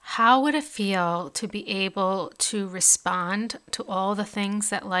How would it feel to be able to respond to all the things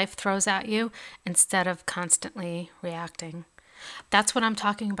that life throws at you instead of constantly reacting? That's what I'm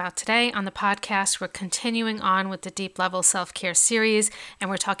talking about today on the podcast. We're continuing on with the Deep Level Self Care series, and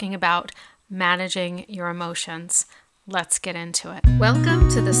we're talking about managing your emotions. Let's get into it. Welcome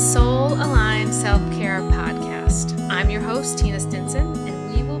to the Soul Aligned Self Care Podcast. I'm your host, Tina Stinson,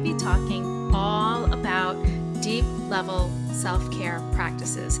 and we will be talking all about deep level self-care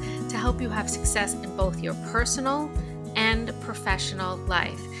practices to help you have success in both your personal and professional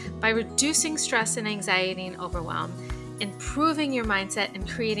life by reducing stress and anxiety and overwhelm, improving your mindset, and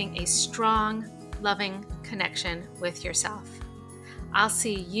creating a strong, loving connection with yourself. I'll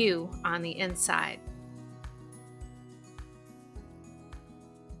see you on the inside.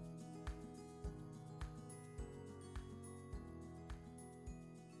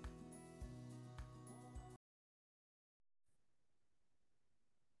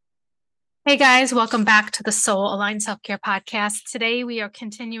 Hey guys, welcome back to the Soul Aligned Self-Care Podcast. Today we are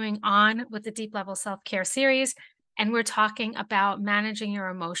continuing on with the Deep Level Self-Care series, and we're talking about managing your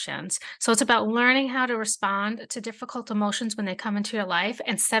emotions. So it's about learning how to respond to difficult emotions when they come into your life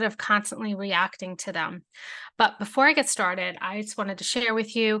instead of constantly reacting to them. But before I get started, I just wanted to share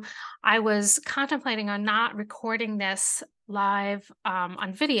with you, I was contemplating on not recording this live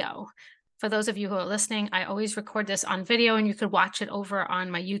on video. For those of you who are listening, I always record this on video and you could watch it over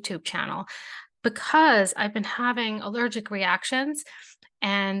on my YouTube channel because I've been having allergic reactions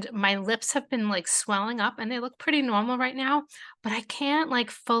and my lips have been like swelling up and they look pretty normal right now, but I can't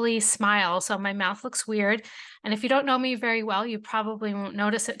like fully smile. So my mouth looks weird. And if you don't know me very well, you probably won't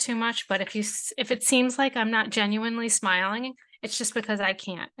notice it too much. But if it seems like I'm not genuinely smiling, it's just because I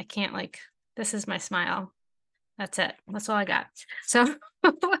can't. Like, this is my smile. That's it. That's all I got. So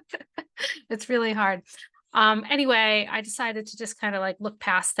it's really hard. Anyway, I decided to just kind of like look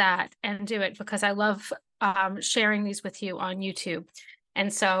past that and do it because I love sharing these with you on YouTube.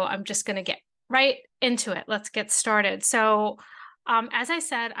 And so I'm just going to get right into it. Let's get started. So, as I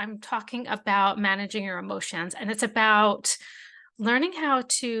said, I'm talking about managing your emotions, and it's about learning how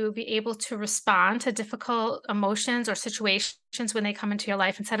to be able to respond to difficult emotions or situations when they come into your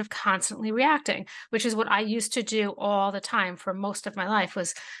life instead of constantly reacting, which is what I used to do all the time for most of my life,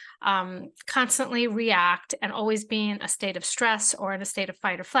 was constantly react and always be in a state of stress or in a state of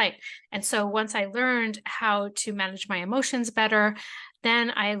fight or flight. And so once I learned how to manage my emotions better,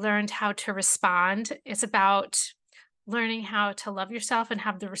 then I learned how to respond. It's about learning how to love yourself and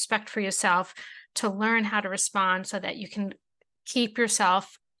have the respect for yourself to learn how to respond so that you can keep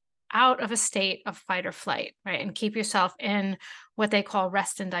yourself out of a state of fight or flight, right? And keep yourself in what they call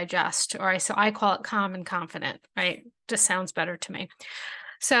rest and digest, so I call it calm and confident, right? Just sounds better to me.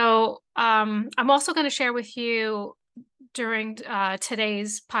 So I'm also going to share with you during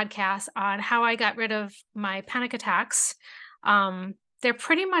today's podcast on how I got rid of my panic attacks. They're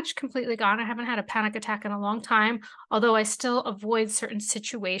pretty much completely gone. I haven't had a panic attack in a long time, although I still avoid certain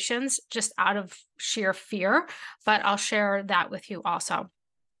situations just out of sheer fear, but I'll share that with you also.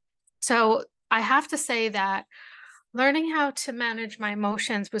 So I have to say that learning how to manage my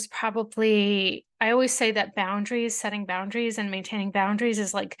emotions was probably, I always say that setting boundaries and maintaining boundaries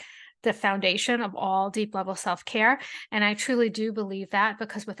is like the foundation of all deep level self-care. And I truly do believe that,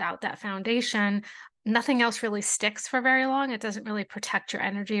 because without that foundation, nothing else really sticks for very long. It doesn't really protect your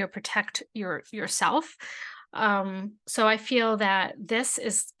energy or protect yourself. So I feel that this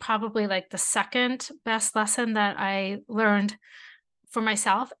is probably like the second best lesson that I learned for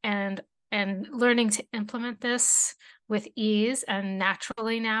myself, and learning to implement this with ease and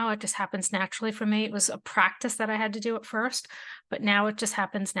naturally. Now it just happens naturally for me. It was a practice that I had to do at first, but now it just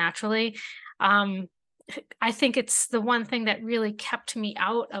happens naturally. I think it's the one thing that really kept me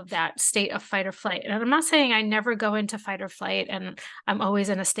out of that state of fight or flight. And I'm not saying I never go into fight or flight and I'm always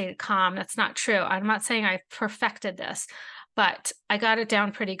in a state of calm. That's not true. I'm not saying I perfected this, but I got it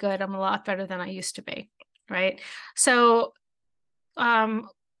down pretty good. I'm a lot better than I used to be. Right. So, um,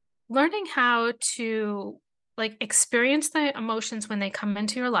 learning how to like experience the emotions when they come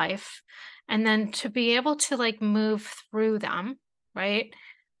into your life, and then to be able to like move through them, right?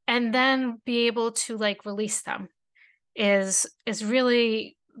 And then be able to like release them is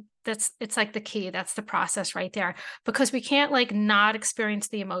really, it's like the key. That's the process right there, because we can't like not experience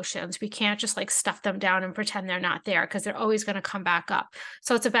the emotions. We can't just like stuff them down and pretend they're not there, because they're always going to come back up.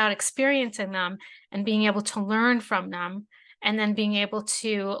 So it's about experiencing them and being able to learn from them, and then being able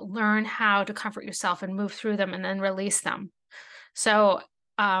to learn how to comfort yourself and move through them and then release them. So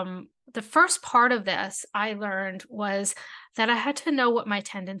the first part of this I learned was that I had to know what my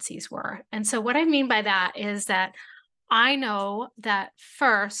tendencies were. And so what I mean by that is that I know that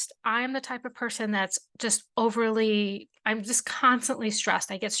first, I'm the type of person that's just I'm just constantly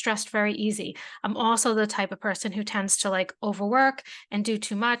stressed. I get stressed very easy. I'm also the type of person who tends to like overwork and do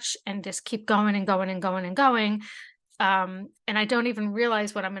too much and just keep going and going and going and going. And I don't even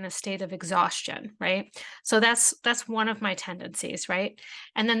realize when I'm in a state of exhaustion, right? So that's one of my tendencies, right?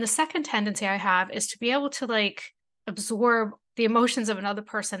 And then the second tendency I have is to be able to like absorb the emotions of another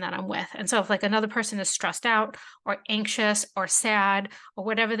person that I'm with. And so if like another person is stressed out or anxious or sad or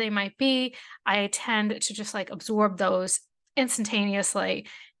whatever they might be, I tend to just like absorb those instantaneously.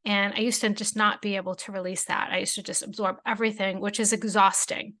 And I used to just not be able to release that. I used to just absorb everything, which is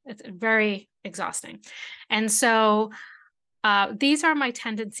exhausting. It's very exhausting. And so these are my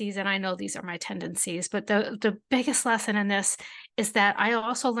tendencies, and I know these are my tendencies, but the biggest lesson in this is that I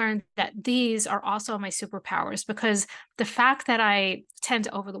also learned that these are also my superpowers, because the fact that I tend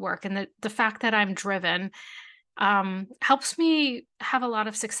to overwork and the fact that I'm driven helps me have a lot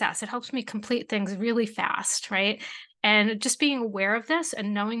of success. It helps me complete things really fast, right? And just being aware of this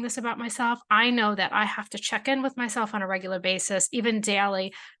and knowing this about myself, I know that I have to check in with myself on a regular basis, even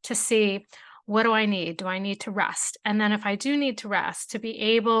daily, to see, what do I need? Do I need to rest? And then if I do need to rest, to be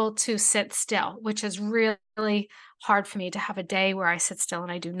able to sit still, which is really hard for me to have a day where I sit still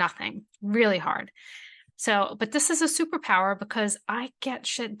and I do nothing. Really hard. So, but this is a superpower because I get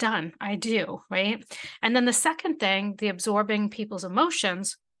shit done. I do, right? And then the second thing, the absorbing people's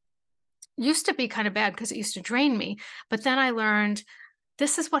emotions, used to be kind of bad because it used to drain me. But then I learned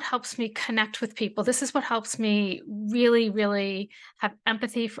this is what helps me connect with people. This is what helps me really, really have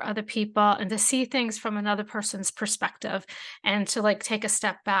empathy for other people and to see things from another person's perspective and to like take a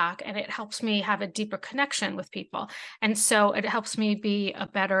step back. And it helps me have a deeper connection with people. And so it helps me be a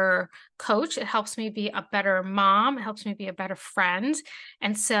better coach. It helps me be a better mom. It helps me be a better friend.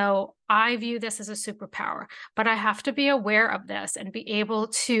 And so I view this as a superpower, but I have to be aware of this and be able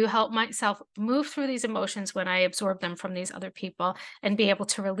to help myself move through these emotions when I absorb them from these other people and be able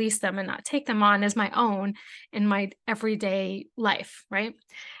to release them and not take them on as my own in my everyday life, right?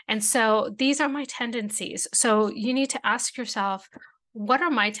 And so these are my tendencies. So you need to ask yourself, what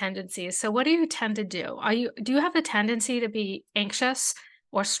are my tendencies? So what do you tend to do? Do you have the tendency to be anxious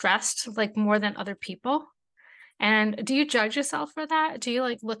or stressed like more than other people? And do you judge yourself for that? Do you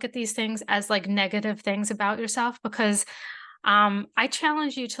like look at these things as like negative things about yourself? Because I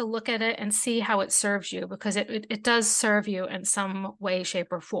challenge you to look at it and see how it serves you, because it does serve you in some way, shape,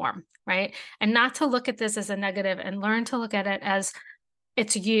 or form, right? And not to look at this as a negative, and learn to look at it as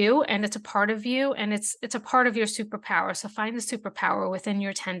it's you and it's a part of you and it's a part of your superpower. So find the superpower within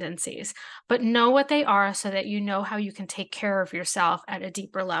your tendencies, but know what they are so that you know how you can take care of yourself at a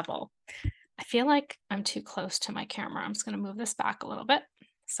deeper level. I feel like I'm too close to my camera. I'm just going to move this back a little bit.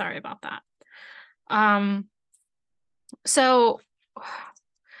 Sorry about that. Um, so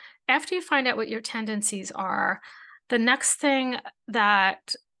after you find out what your tendencies are, the next thing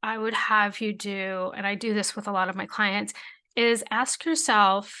that I would have you do, and I do this with a lot of my clients, is ask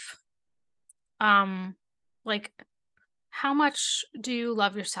yourself, like, how much do you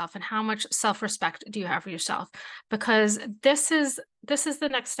love yourself and how much self-respect do you have for yourself? Because this is the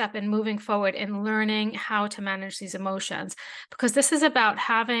next step in moving forward in learning how to manage these emotions, because this is about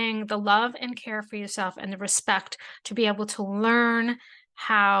having the love and care for yourself and the respect to be able to learn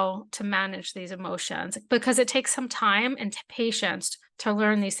how to manage these emotions, because it takes some time and patience to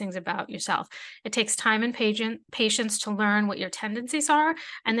learn these things about yourself. It takes time and patience to learn what your tendencies are,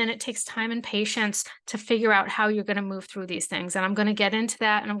 and then it takes time and patience to figure out how you're going to move through these things. And I'm going to get into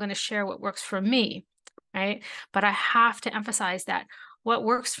that and I'm going to share what works for me, right? But I have to emphasize that what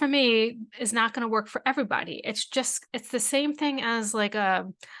works for me is not going to work for everybody. It's the same thing as like a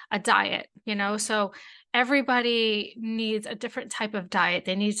diet, you know? So everybody needs a different type of diet.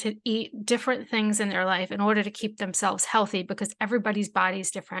 They need to eat different things in their life in order to keep themselves healthy, because everybody's body is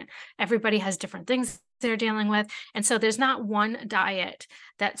different. Everybody has different things they're dealing with. And so there's not one diet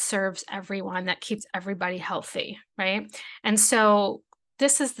that serves everyone, that keeps everybody healthy, right? And so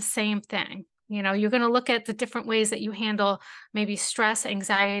this is the same thing. You know, you're going to look at the different ways that you handle maybe stress,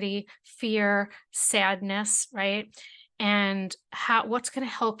 anxiety, fear, sadness, right? And what's going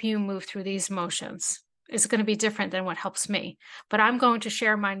to help you move through these emotions is going to be different than what helps me. But I'm going to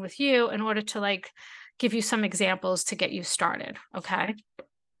share mine with you in order to like give you some examples to get you started. Okay.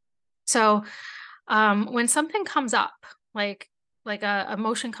 So when something comes up, like a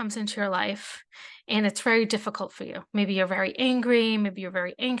emotion comes into your life and it's very difficult for you, maybe you're very angry, maybe you're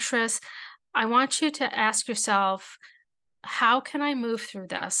very anxious, I want you to ask yourself, how can I move through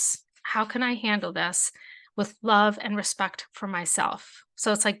this? How can I handle this with love and respect for myself?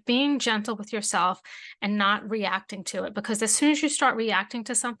 So it's like being gentle with yourself and not reacting to it. Because as soon as you start reacting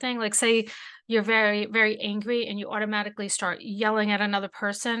to something, like say you're very, very angry and you automatically start yelling at another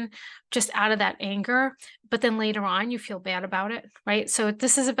person just out of that anger, but then later on you feel bad about it, right? So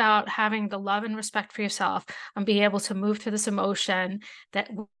this is about having the love and respect for yourself and be able to move through this emotion that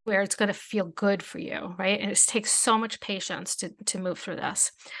where it's going to feel good for you, right? And it takes so much patience to move through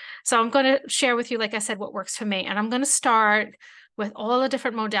this. So I'm going to share with you, like I said, what works for me. And I'm going to start with all the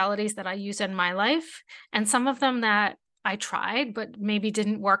different modalities that I use in my life and some of them that I tried, but maybe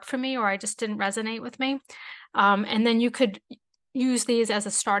didn't work for me or I just didn't resonate with me. And then you could use these as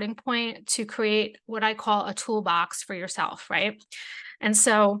a starting point to create what I call a toolbox for yourself, right? And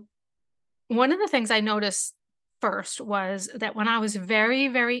so one of the things I noticed first was that when I was very,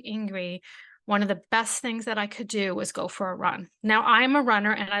 very angry, one of the best things that I could do was go for a run. Now, I'm a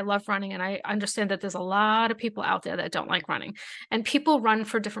runner and I love running, and I understand that there's a lot of people out there that don't like running. And people run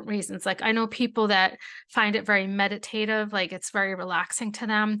for different reasons. Like I know people that find it very meditative, like it's very relaxing to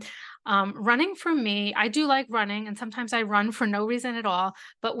them. Running for me, I do like running, and sometimes I run for no reason at all.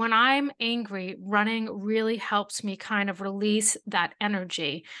 But when I'm angry, running really helps me kind of release that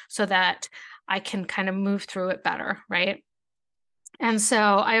energy so that I can kind of move through it better, right? And so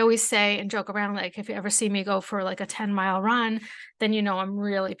I always say and joke around, like, if you ever see me go for like a 10-mile run, then you know I'm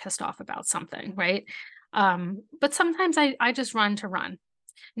really pissed off about something, right? But sometimes I just run to run.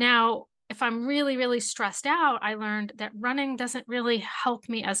 Now, if I'm really, really stressed out, I learned that running doesn't really help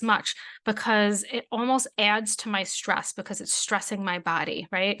me as much because it almost adds to my stress because it's stressing my body,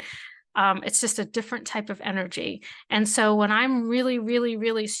 right? It's just a different type of energy. And so when I'm really, really,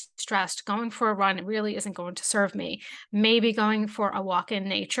 really stressed, going for a run really isn't going to serve me. Maybe going for a walk in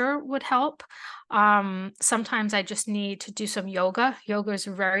nature would help. Sometimes I just need to do some yoga. Yoga is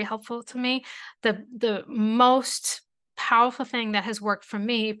very helpful to me. The most powerful thing that has worked for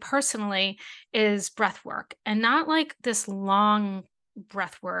me personally is breath work, and not like this long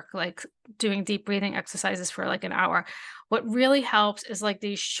breath work, like doing deep breathing exercises for like an hour. What really helps is like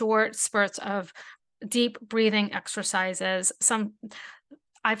these short spurts of deep breathing exercises.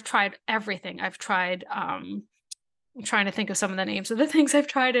 I've tried everything. I've tried I'm trying to think of some of the names of the things I've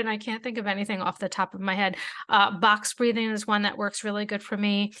tried, and I can't think of anything off the top of my head. Box breathing is one that works really good for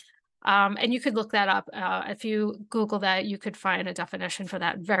me. And you could look that up. If you Google that, you could find a definition for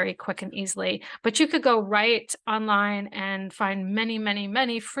that very quick and easily. But you could go right online and find many, many,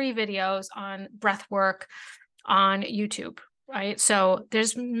 many free videos on breath work on YouTube, right? So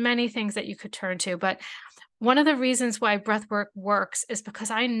there's many things that you could turn to, but one of the reasons why breath work works is because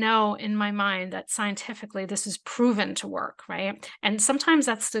I know in my mind that scientifically this is proven to work, right? And sometimes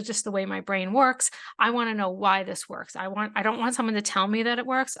that's just the way my brain works. I want to know why this works. I don't want someone to tell me that it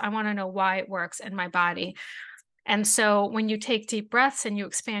works. I want to know why it works in my body. And so when you take deep breaths and you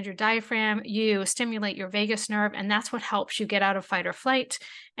expand your diaphragm, you stimulate your vagus nerve, and that's what helps you get out of fight or flight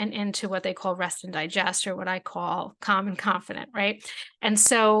and into what they call rest and digest, or what I call calm and confident, right? And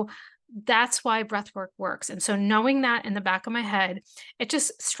so that's why breath work works. And so knowing that in the back of my head, it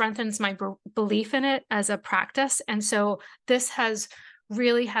just strengthens my belief in it as a practice. And so this has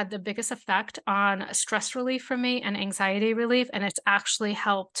really had the biggest effect on stress relief for me and anxiety relief. And it's actually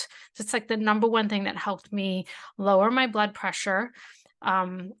helped. It's like the number one thing that helped me lower my blood pressure.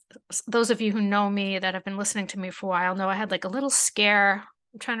 Those of you who know me that have been listening to me for a while know I had like a little scare.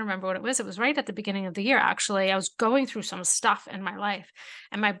 I'm trying to remember what it was. It was right at the beginning of the year, actually. I was going through some stuff in my life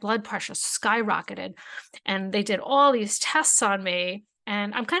and my blood pressure skyrocketed. And they did all these tests on me.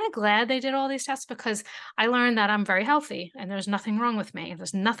 And I'm kind of glad they did all these tests because I learned that I'm very healthy and there's nothing wrong with me.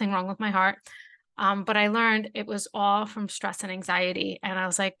 There's nothing wrong with my heart. But I learned it was all from stress and anxiety. And I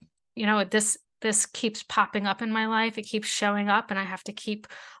was like, this keeps popping up in my life. It keeps showing up, and I have to keep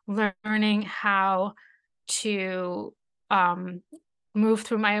learning how to move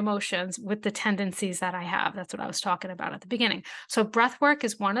through my emotions with the tendencies that I have. That's what I was talking about at the beginning. So breath work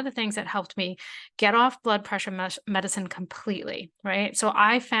is one of the things that helped me get off blood pressure medicine completely, right? So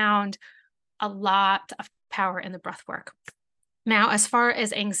I found a lot of power in the breath work. Now, as far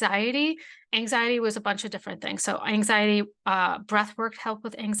as anxiety was a bunch of different things. So anxiety, breath work helped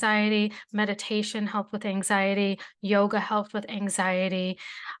with anxiety, meditation helped with anxiety, yoga helped with anxiety,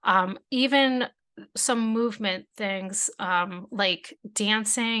 even some movement things like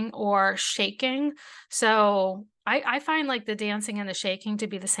dancing or shaking. So I find like the dancing and the shaking to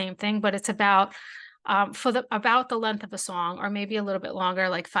be the same thing, but it's about about the length of a song, or maybe a little bit longer,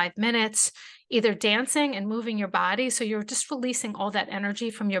 like 5 minutes, either dancing and moving your body. So you're just releasing all that energy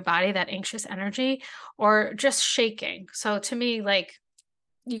from your body, that anxious energy, or just shaking. So to me, like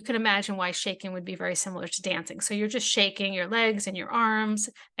you can imagine why shaking would be very similar to dancing. So you're just shaking your legs and your arms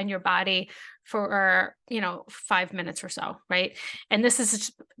and your body for, 5 minutes or so, right? And this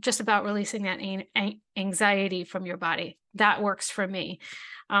is just about releasing that anxiety from your body. That works for me.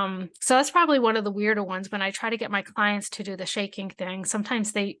 So that's probably one of the weirder ones. When I try to get my clients to do the shaking thing,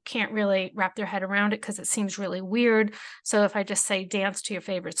 sometimes they can't really wrap their head around it because it seems really weird. So if I just say dance to your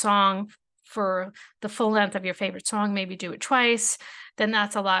favorite song for the full length of your favorite song, maybe do it twice, then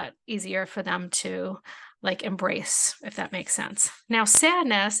that's a lot easier for them to like embrace, if that makes sense. Now,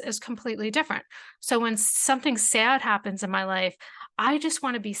 sadness is completely different. So when something sad happens in my life, I just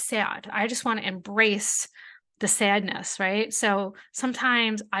want to be sad. I just want to embrace the sadness, right? So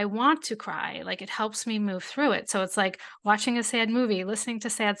sometimes I want to cry, like it helps me move through it. So it's like watching a sad movie, listening to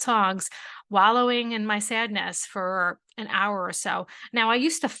sad songs, wallowing in my sadness for an hour or so. Now, I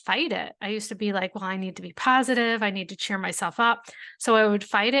used to fight it. I used to be like, well, I need to be positive. I need to cheer myself up. So I would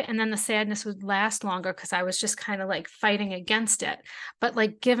fight it. And then the sadness would last longer because I was just kind of like fighting against it. But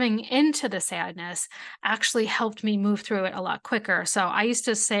like giving into the sadness actually helped me move through it a lot quicker. So I used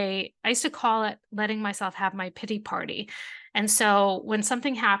to call it letting myself have my pity party. And so when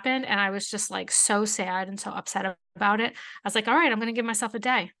something happened and I was just like so sad and so upset about it, I was like, all right, I'm going to give myself a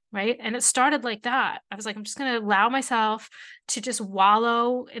day. Right. And it started like that. I was like, I'm just going to allow myself to just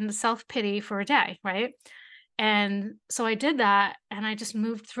wallow in the self pity for a day. Right. And so I did that and I just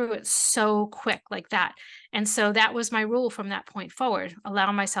moved through it so quick like that. And so that was my rule from that point forward,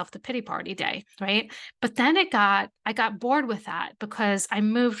 allow myself the pity party day, right? But then I got bored with that because I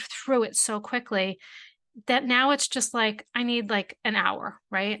moved through it so quickly that now it's just like I need like an hour,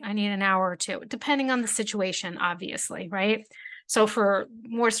 right? I need an hour or two, depending on the situation, obviously, right? So for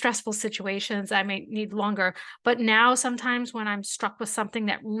more stressful situations, I may need longer. But now sometimes when I'm struck with something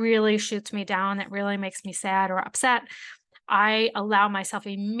that really shoots me down, that really makes me sad or upset, I allow myself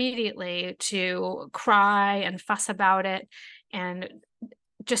immediately to cry and fuss about it and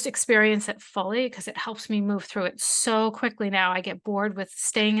just experience it fully because it helps me move through it so quickly now. I get bored with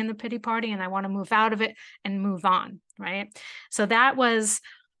staying in the pity party and I want to move out of it and move on, right? So that was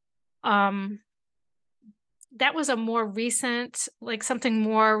a more recent, like something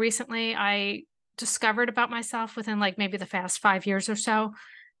more recently I discovered about myself within like maybe the past 5 years or so.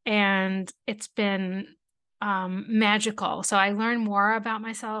 And it's been magical. So I learn more about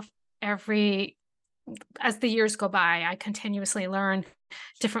myself as the years go by. I continuously learn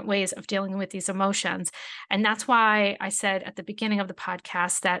different ways of dealing with these emotions. And that's why I said at the beginning of the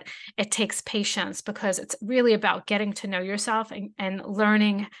podcast that it takes patience because it's really about getting to know yourself and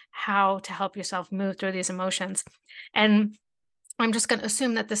learning how to help yourself move through these emotions. And I'm just going to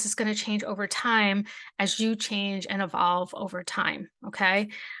assume that this is going to change over time as you change and evolve over time. Okay.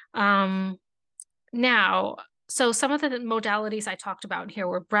 Um, now, so some of the modalities I talked about here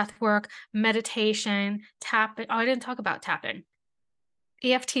were breath work, meditation, tapping. Oh, I didn't talk about tapping.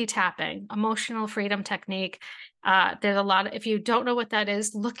 EFT tapping, emotional freedom technique. There's a lot of, if you don't know what that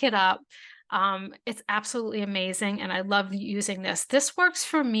is, look it up. It's absolutely amazing. And I love using this. This works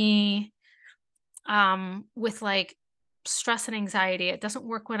for me with like stress and anxiety. It doesn't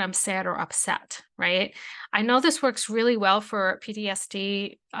work when I'm sad or upset, right? I know this works really well for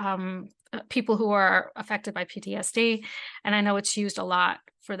PTSD, people who are affected by PTSD. And I know it's used a lot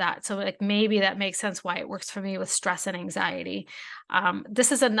for that. So like maybe that makes sense why it works for me with stress and anxiety.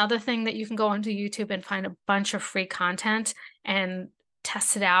 This is another thing that you can go onto YouTube and find a bunch of free content and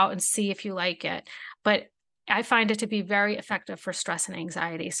test it out and see if you like it. But I find it to be very effective for stress and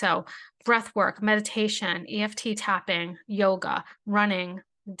anxiety. So breath work, meditation, EFT tapping, yoga, running,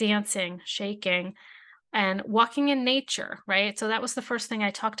 dancing, shaking, and walking in nature, right? So that was the first thing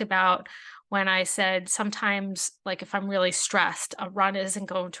I talked about when I said sometimes, like if I'm really stressed, a run isn't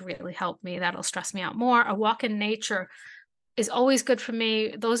going to really help me. That'll stress me out more. A walk in nature is always good for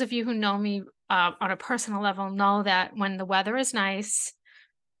me. Those of you who know me on a personal level know that when the weather is nice,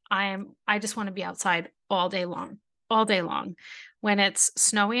 I just want to be outside all day long, all day long. When it's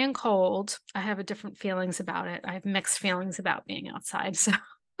snowy and cold, I have different feelings about it. I have mixed feelings about being outside. So,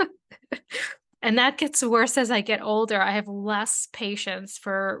 and that gets worse as I get older. I have less patience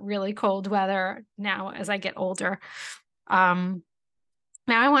for really cold weather now as I get older.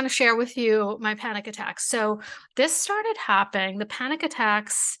 Now I want to share with you my panic attacks. So this started happening, the panic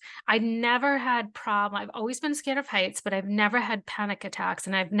attacks, I never had problem. I've always been scared of heights, but I've never had panic attacks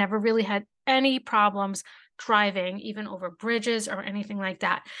and I've never really had any problems driving, even over bridges or anything like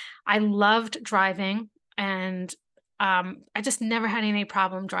that. I loved driving and I just never had any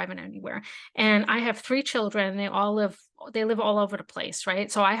problem driving anywhere. And I have 3 children. They live all over the place,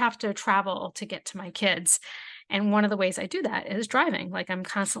 right? So I have to travel to get to my kids. And one of the ways I do that is driving. Like I'm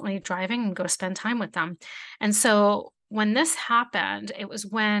constantly driving and go to spend time with them. And so when this happened, it was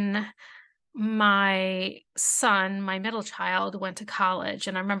when my son, my middle child, went to college.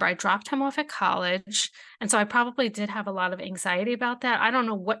 And I remember I dropped him off at college. And so I probably did have a lot of anxiety about that. I don't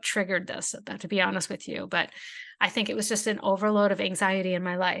know what triggered this, to be honest with you, but I think it was just an overload of anxiety in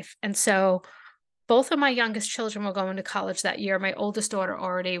my life. And so both of my youngest children were going to college that year. My oldest daughter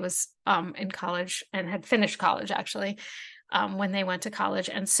already was in college and had finished college actually when they went to college.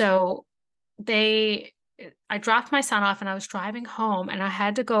 And so I dropped my son off and I was driving home and I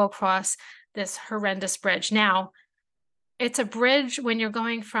had to go across this horrendous bridge. Now, it's a bridge when you're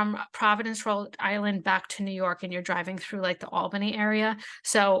going from Providence, Rhode Island back to New York and you're driving through like the Albany area.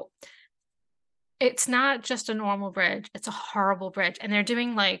 So it's not just a normal bridge, it's a horrible bridge. And they're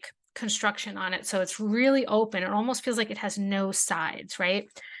doing like construction on it. So it's really open. It almost feels like it has no sides, right?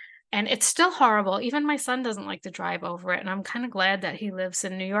 And it's still horrible. Even my son doesn't like to drive over it. And I'm kind of glad that he lives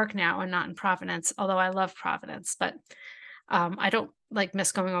in New York now and not in Providence, although I love Providence, but I don't like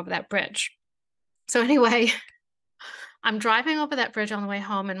miss going over that bridge. So anyway, I'm driving over that bridge on the way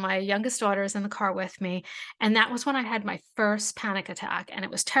home, and my youngest daughter is in the car with me. And that was when I had my first panic attack. And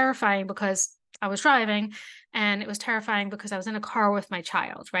it was terrifying because I was driving, and it was terrifying because I was in a car with my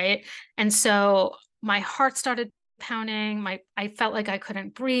child, right? And so my heart started pounding. I felt like I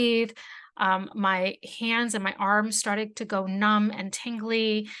couldn't breathe. My hands and my arms started to go numb and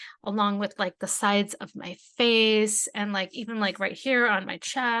tingly, along with like the sides of my face and like even like right here on my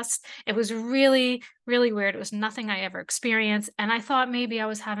chest. It was really, really weird. It was nothing I ever experienced. And I thought maybe I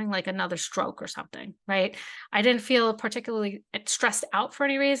was having like another stroke or something, right? I didn't feel particularly stressed out for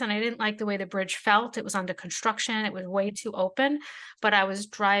any reason. I didn't like the way the bridge felt. It was under construction. It was way too open, but I was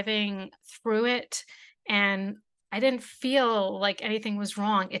driving through it and I didn't feel like anything was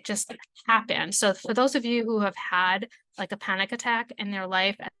wrong. It just happened. So for those of you who have had like a panic attack in their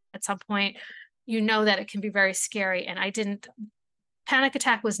life at some point, you know that it can be very scary. And panic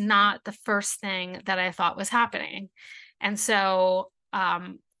attack was not the first thing that I thought was happening. And so I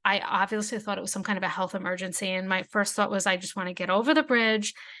obviously thought it was some kind of a health emergency. And my first thought was, I just want to get over the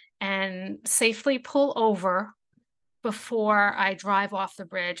bridge and safely pull over before I drive off the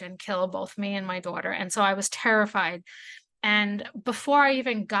bridge and kill both me and my daughter. And so I was terrified. And before I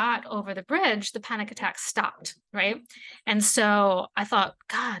even got over the bridge, the panic attack stopped, right? And so I thought,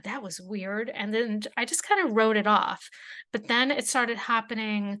 God, that was weird. And then I just kind of wrote it off. But then it started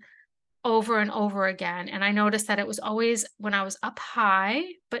happening over and over again. And I noticed that it was always when I was up high,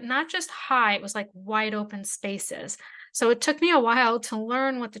 but not just high, it was like wide open spaces. So it took me a while to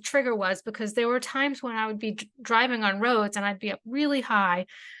learn what the trigger was, because there were times when I would be driving on roads and I'd be up really high,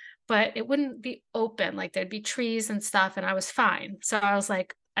 but it wouldn't be open. Like there'd be trees and stuff and I was fine. So I was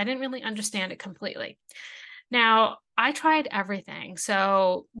like, I didn't really understand it completely. Now, I tried everything.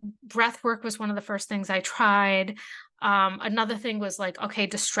 So breath work was one of the first things I tried. Another thing was like, okay,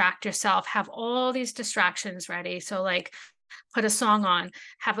 distract yourself, have all these distractions ready. So like put a song on,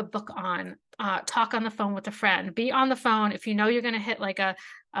 have a book on, talk on the phone with a friend, be on the phone. If you know you're going to hit like a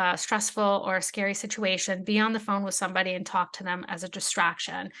stressful or a scary situation, be on the phone with somebody and talk to them as a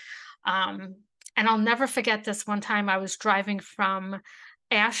distraction. And I'll never forget this one time I was driving from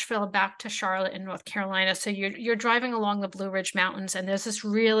Asheville back to Charlotte in North Carolina. So you're driving along the Blue Ridge Mountains, and this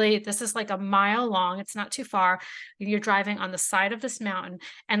is like a mile long. It's not too far. You're driving on the side of this mountain.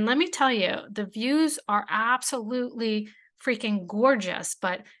 And let me tell you, the views are absolutely freaking gorgeous,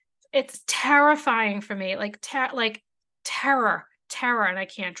 but it's terrifying for me, like terror. And I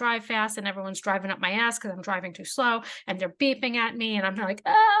can't drive fast, and everyone's driving up my ass because I'm driving too slow, and they're beeping at me, and I'm like,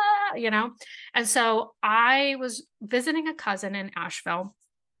 And so I was visiting a cousin in Asheville.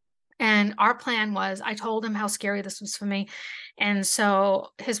 And our plan was, I told him how scary this was for me. And so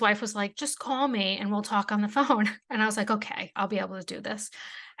his wife was like, just call me and we'll talk on the phone. And I was like, okay, I'll be able to do this.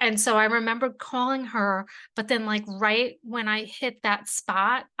 And so I remember calling her, but then like right when I hit that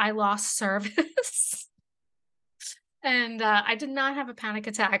spot, I lost service. And I did not have a panic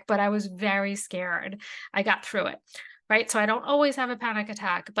attack, but I was very scared. I got through it. Right. So I don't always have a panic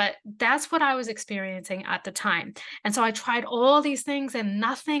attack, but that's what I was experiencing at the time. And so I tried all these things and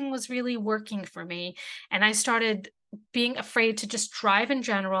nothing was really working for me. And I started being afraid to just drive in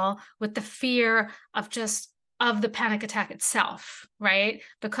general, with the fear of the panic attack itself. Right.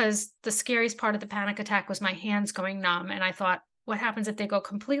 Because the scariest part of the panic attack was my hands going numb. And I thought, what happens if they go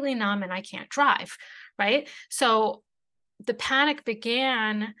completely numb and I can't drive? Right. So the panic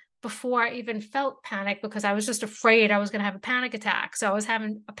began before I even felt panic, because I was just afraid I was going to have a panic attack. So I was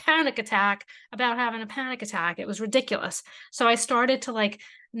having a panic attack about having a panic attack. It was ridiculous. So I started to like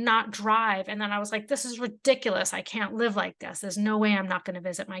not drive. And then I was like, this is ridiculous. I can't live like this. There's no way I'm not going to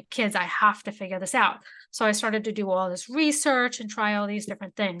visit my kids. I have to figure this out. So I started to do all this research and try all these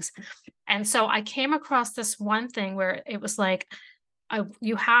different things. And so I came across this one thing where it was like,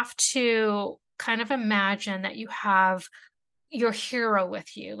 you have to kind of imagine that you have your hero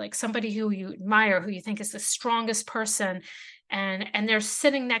with you, like somebody who you admire, who you think is the strongest person, and they're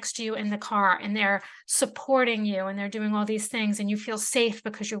sitting next to you in the car, and they're supporting you, and they're doing all these things, and you feel safe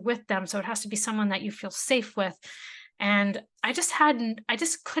because you're with them. So it has to be someone that you feel safe with. And I just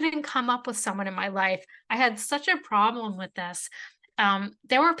couldn't come up with someone in my life. I had such a problem with this.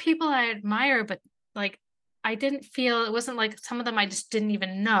 There were people I admire, but like I didn't feel, it wasn't like some of them I just didn't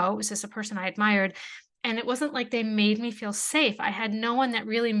even know. It was just a person I admired. And it wasn't like they made me feel safe. I had no one that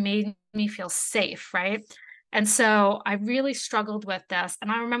really made me feel safe, right? And so I really struggled with this.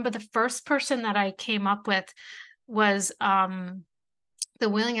 And I remember the first person that I came up with was the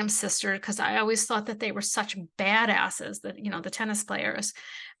Williams sisters, because I always thought that they were such badasses, that, the tennis players.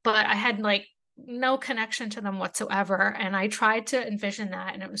 But I had like no connection to them whatsoever. And I tried to envision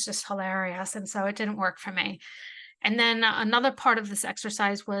that, and it was just hilarious. And so it didn't work for me. And then another part of this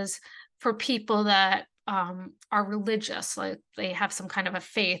exercise was for people that are religious, like they have some kind of a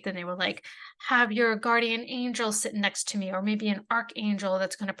faith, and they were like, have your guardian angel sit next to me, or maybe an archangel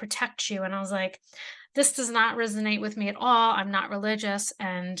that's going to protect you. And I was like, this does not resonate with me at all. I'm not religious.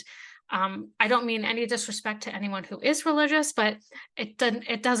 And I don't mean any disrespect to anyone who is religious, but it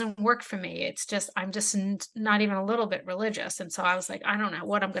doesn't work for me. It's just, I'm just not even a little bit religious. And so I was like, I don't know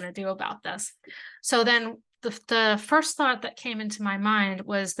what I'm going to do about this. So then the first thought that came into my mind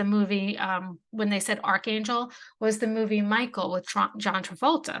was the movie, when they said Archangel, was the movie Michael with John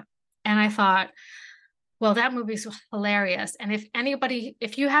Travolta. And I thought, well, that movie's hilarious. And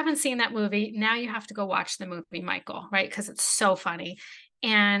if you haven't seen that movie, now you have to go watch the movie Michael, right? Because it's so funny.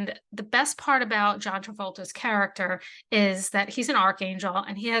 And the best part about John Travolta's character is that he's an archangel,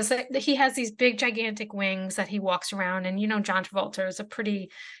 and he has these big gigantic wings that he walks around. And John Travolta is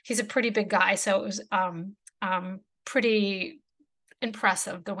he's a pretty big guy, so it was pretty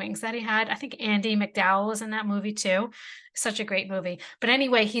impressive, the wings that he had. I think Andie MacDowell was in that movie too. Such a great movie. But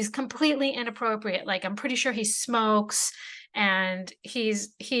anyway, he's completely inappropriate. Like, I'm pretty sure he smokes, and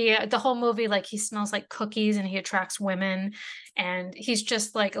the whole movie, like, he smells like cookies, and he attracts women, and he's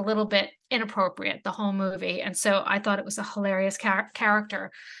just like a little bit inappropriate the whole movie. And so I thought it was a hilarious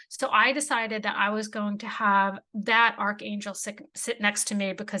character. So I decided that I was going to have that archangel sit next to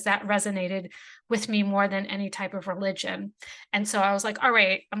me, because that resonated with me more than any type of religion. And so I was like, all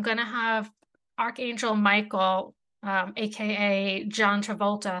right, I'm going to have Archangel Michael, aka John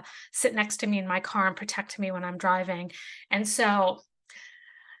Travolta, sit next to me in my car and protect me when I'm driving. And so,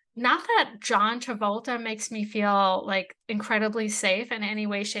 not that John Travolta makes me feel like incredibly safe in any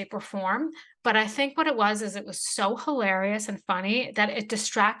way, shape, or form, but I think what it was is it was so hilarious and funny that it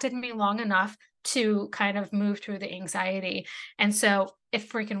distracted me long enough to kind of move through the anxiety. And so it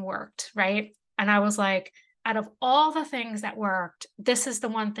freaking worked, right? And I was like, out of all the things that worked, this is the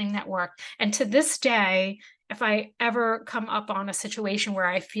one thing that worked. And to this day, if I ever come up on a situation where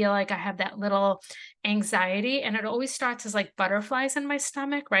I feel like I have that little anxiety, and it always starts as like butterflies in my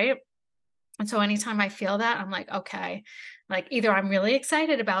stomach, right? And so anytime I feel that, I'm like, okay, like either I'm really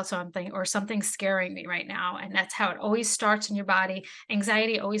excited about something or something's scaring me right now. And that's how it always starts in your body.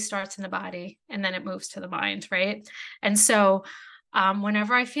 Anxiety always starts in the body, and then it moves to the mind, right? And so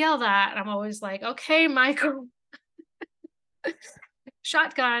whenever I feel that, I'm always like, okay, Michael,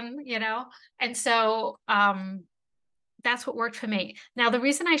 shotgun, And so that's what worked for me. Now, the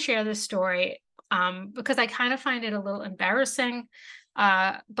reason I share this story, because I kind of find it a little embarrassing,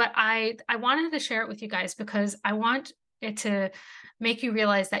 but I wanted to share it with you guys because I want it to make you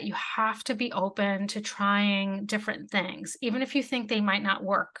realize that you have to be open to trying different things, even if you think they might not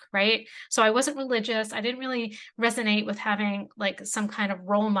work, right? So I wasn't religious. I didn't really resonate with having like some kind of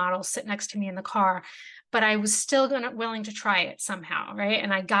role model sit next to me in the car, but I was still willing to try it somehow, right?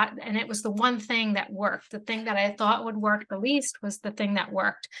 And it was the one thing that worked. The thing that I thought would work the least was the thing that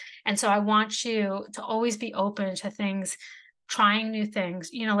worked. And so I want you to always be open to things, trying new things,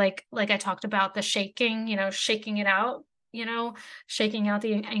 like I talked about the shaking, shaking it out, shaking out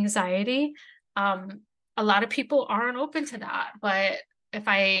the anxiety. A lot of people aren't open to that, but if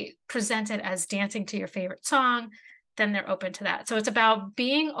I present it as dancing to your favorite song, then they're open to that. So it's about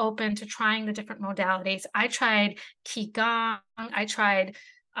being open to trying the different modalities. I tried Qigong.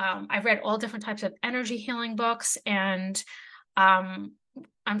 I read all different types of energy healing books, and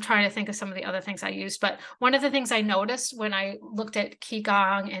I'm trying to think of some of the other things I used, but one of the things I noticed when I looked at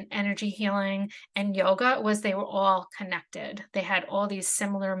Qigong and energy healing and yoga was they were all connected. They had all these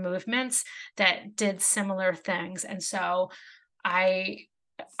similar movements that did similar things. And so I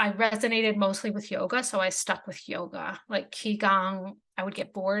I resonated mostly with yoga, so I stuck with yoga. Like Qigong, I would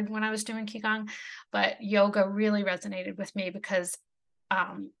get bored when I was doing Qigong, but yoga really resonated with me because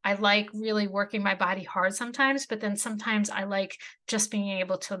I like really working my body hard sometimes, but then sometimes I like just being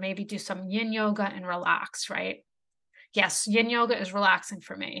able to maybe do some yin yoga and relax, right? Yes, yin yoga is relaxing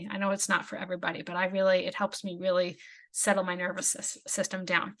for me. I know it's not for everybody, but it helps me really settle my nervous system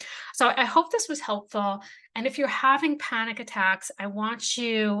down. So I hope this was helpful. And if you're having panic attacks, I want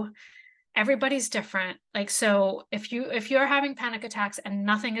you, everybody's different. Like, so if you're having panic attacks and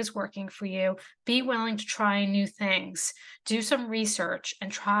nothing is working for you, be willing to try new things. Do some research and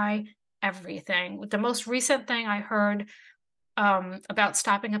try everything. The most recent thing I heard about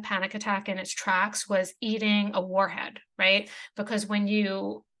stopping a panic attack in its tracks was eating a warhead, right? Because when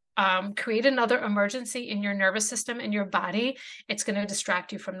you create another emergency in your nervous system in your body, it's going to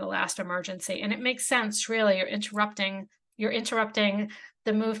distract you from the last emergency. And it makes sense, really. You're interrupting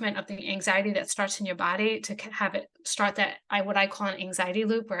the movement of the anxiety that starts in your body to have it start that what I call an anxiety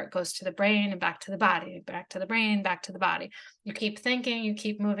loop where it goes to the brain and back to the body, back to the brain, back to the body. You keep thinking, you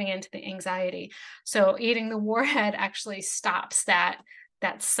keep moving into the anxiety. So eating the warhead actually stops that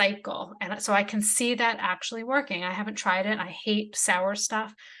cycle. And so I can see that actually working. I haven't tried it. I hate sour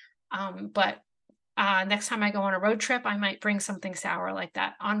stuff. But next time I go on a road trip, I might bring something sour like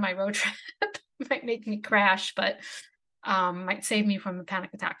that on my road trip. Might make me crash, but might save me from a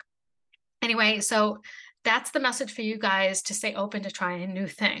panic attack. Anyway, so that's the message for you guys, to stay open to trying new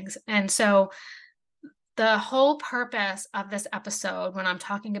things. And so the whole purpose of this episode, when I'm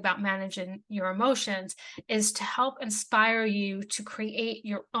talking about managing your emotions, is to help inspire you to create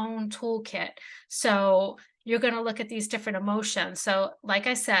your own toolkit. So you're going to look at these different emotions. So, like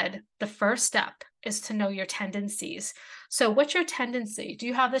I said, the first step is to know your tendencies. So, what's your tendency? Do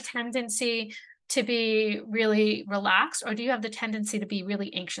you have the tendency to be really relaxed, or do you have the tendency to be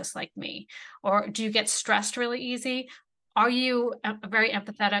really anxious like me? Or do you get stressed really easy? Are you a very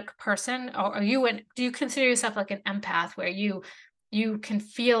empathetic person, or do you consider yourself like an empath, where you can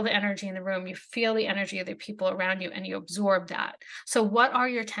feel the energy in the room, you feel the energy of the people around you, and you absorb that? So what are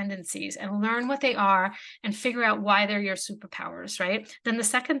your tendencies? And learn what they are and figure out why they're your superpowers, right? Then the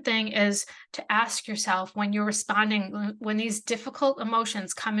second thing is to ask yourself, when you're responding, when these difficult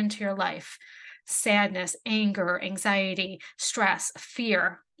emotions come into your life, sadness, anger, anxiety, stress,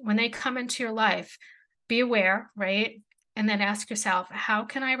 fear, when they come into your life, be aware, right? And then ask yourself, how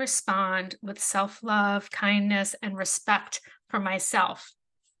can I respond with self-love, kindness, and respect for myself?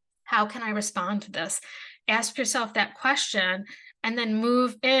 How can I respond to this? Ask yourself that question, and then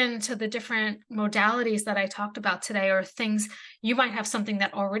move into the different modalities that I talked about today, or things. You might have something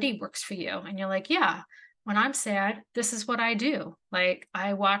that already works for you, and you're like, yeah, when I'm sad, this is what I do. Like,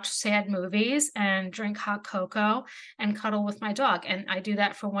 I watch sad movies and drink hot cocoa and cuddle with my dog. And I do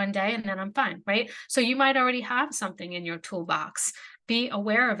that for one day and then I'm fine, right? So you might already have something in your toolbox. Be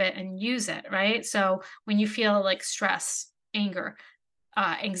aware of it and use it, right? So when you feel like stress, anger,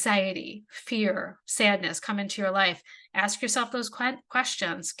 anxiety, fear, sadness come into your life, ask yourself those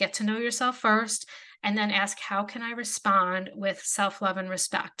questions. Get to know yourself first, and then ask, how can I respond with self-love and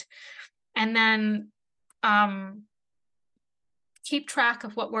respect? And then keep track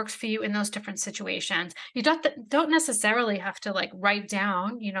of what works for you in those different situations. You don't necessarily have to like write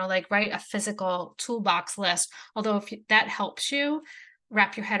down, like write a physical toolbox list. Although if that helps you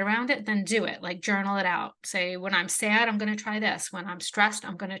wrap your head around it, then do it. Like, journal it out. Say, when I'm sad, I'm going to try this. When I'm stressed,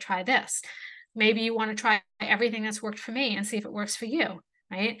 I'm going to try this. Maybe you want to try everything that's worked for me and see if it works for you,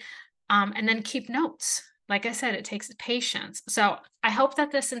 right? And then keep notes. Like I said, it takes patience. So I hope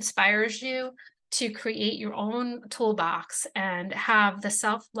that this inspires you to create your own toolbox and have the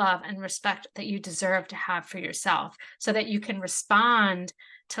self-love and respect that you deserve to have for yourself, so that you can respond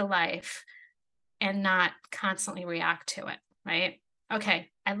to life and not constantly react to it, right?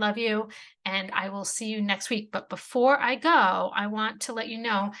 Okay, I love you, and I will see you next week. But before I go, I want to let you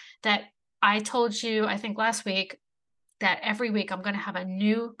know that I told you, I think last week, that every week I'm going to have a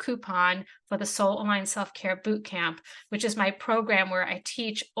new coupon for the Soul Aligned Self-Care Bootcamp, which is my program where I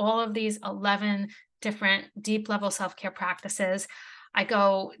teach all of these 11 different deep level self-care practices. I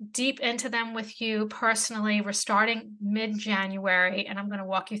go deep into them with you personally. We're starting mid-January, and I'm going to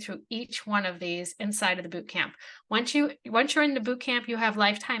walk you through each one of these inside of the boot camp. Once you're in the boot camp, you have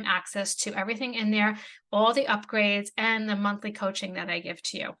lifetime access to everything in there, all the upgrades and the monthly coaching that I give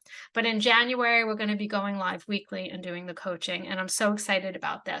to you. But in January, we're going to be going live weekly and doing the coaching, and I'm so excited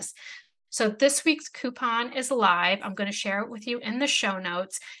about this. So this week's coupon is live. I'm going to share it with you in the show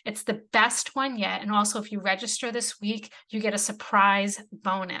notes. It's the best one yet. And also, if you register this week, you get a surprise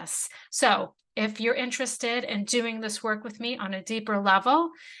bonus. So if you're interested in doing this work with me on a deeper level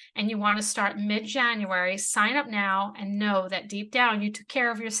and you want to start mid-January, sign up now and know that deep down you took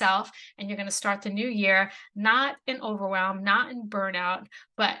care of yourself and you're going to start the new year, not in overwhelm, not in burnout,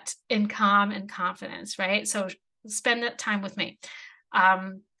 but in calm and confidence, right? So spend that time with me.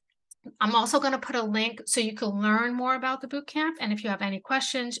 I'm also going to put a link so you can learn more about the bootcamp. And if you have any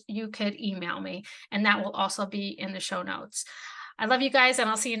questions, you could email me, and that will also be in the show notes. I love you guys, and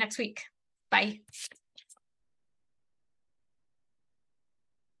I'll see you next week. Bye.